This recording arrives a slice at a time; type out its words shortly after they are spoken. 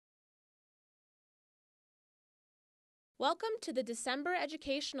Welcome to the December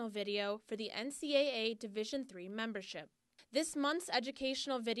educational video for the NCAA Division III membership. This month's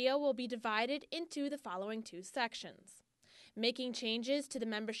educational video will be divided into the following two sections: making changes to the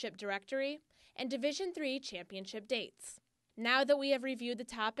membership directory and Division III championship dates. Now that we have reviewed the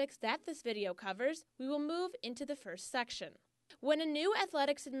topics that this video covers, we will move into the first section. When a new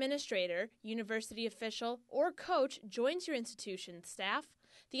athletics administrator, university official, or coach joins your institution's staff,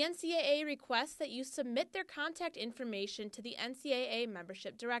 the NCAA requests that you submit their contact information to the NCAA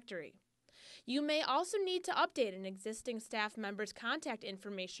membership directory. You may also need to update an existing staff member's contact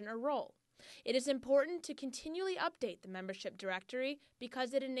information or role. It is important to continually update the membership directory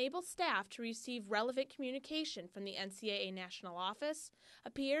because it enables staff to receive relevant communication from the NCAA National Office,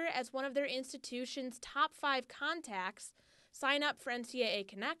 appear as one of their institution's top 5 contacts, sign up for NCAA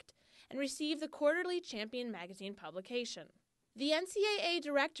Connect, and receive the quarterly Champion Magazine publication. The NCAA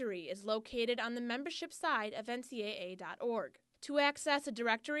directory is located on the membership side of ncaa.org. To access a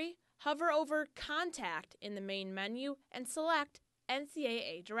directory, hover over Contact in the main menu and select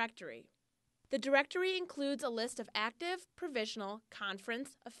NCAA Directory. The directory includes a list of active, provisional,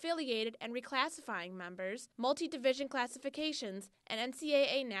 conference, affiliated, and reclassifying members, multi-division classifications, and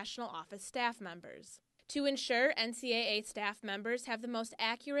NCAA National Office staff members. To ensure NCAA staff members have the most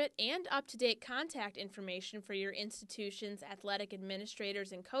accurate and up-to-date contact information for your institution's athletic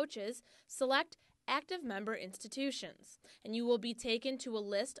administrators and coaches, select Active Member Institutions, and you will be taken to a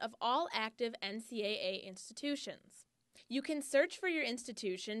list of all active NCAA institutions. You can search for your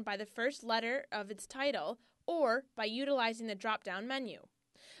institution by the first letter of its title or by utilizing the drop-down menu.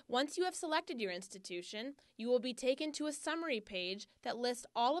 Once you have selected your institution, you will be taken to a summary page that lists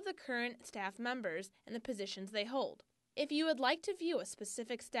all of the current staff members and the positions they hold. If you would like to view a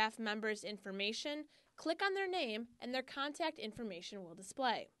specific staff member's information, click on their name and their contact information will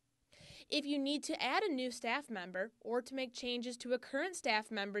display. If you need to add a new staff member or to make changes to a current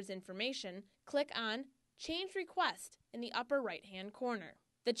staff member's information, click on Change Request in the upper right-hand corner.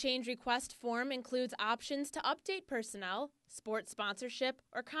 The change request form includes options to update personnel, sports sponsorship,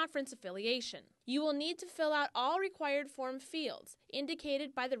 or conference affiliation. You will need to fill out all required form fields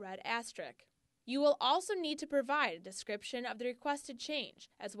indicated by the red asterisk. You will also need to provide a description of the requested change,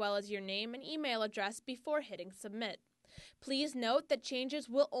 as well as your name and email address before hitting submit. Please note that changes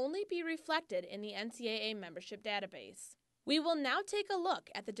will only be reflected in the NCAA membership database. We will now take a look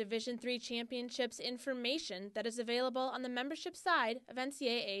at the Division III Championships information that is available on the membership side of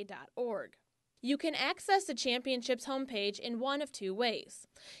ncaa.org. You can access the Championships homepage in one of two ways.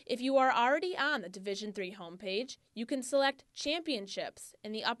 If you are already on the Division III homepage, you can select Championships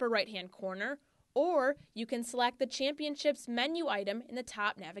in the upper right-hand corner, or you can select the Championships menu item in the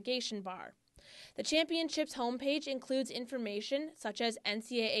top navigation bar. The Championships homepage includes information such as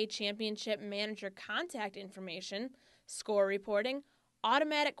NCAA Championship Manager contact information, score reporting,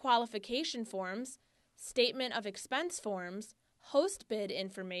 automatic qualification forms, statement of expense forms, host bid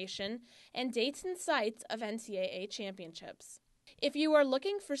information, and dates and sites of NCAA championships. If you are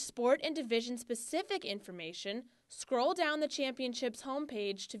looking for sport and division-specific information, scroll down the Championships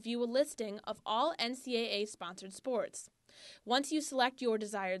homepage to view a listing of all NCAA-sponsored sports. Once you select your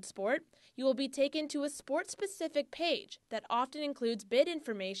desired sport, you will be taken to a sport-specific page that often includes bid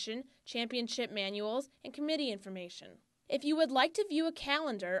information, championship manuals, and committee information. If you would like to view a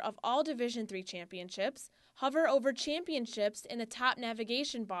calendar of all Division III championships, hover over Championships in the top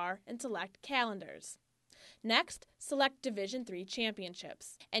navigation bar and select Calendars. Next, select Division III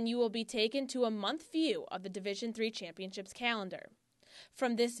Championships, and you will be taken to a month view of the Division III Championships calendar.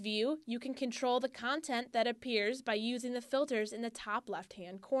 From this view, you can control the content that appears by using the filters in the top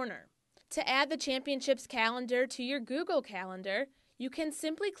left-hand corner. To add the Championships calendar to your Google Calendar, you can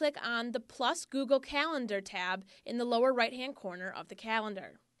simply click on the plus Google Calendar tab in the lower right-hand corner of the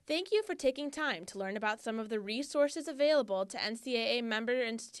calendar. Thank you for taking time to learn about some of the resources available to NCAA member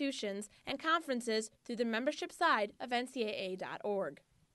institutions and conferences through the membership side of ncaa.org.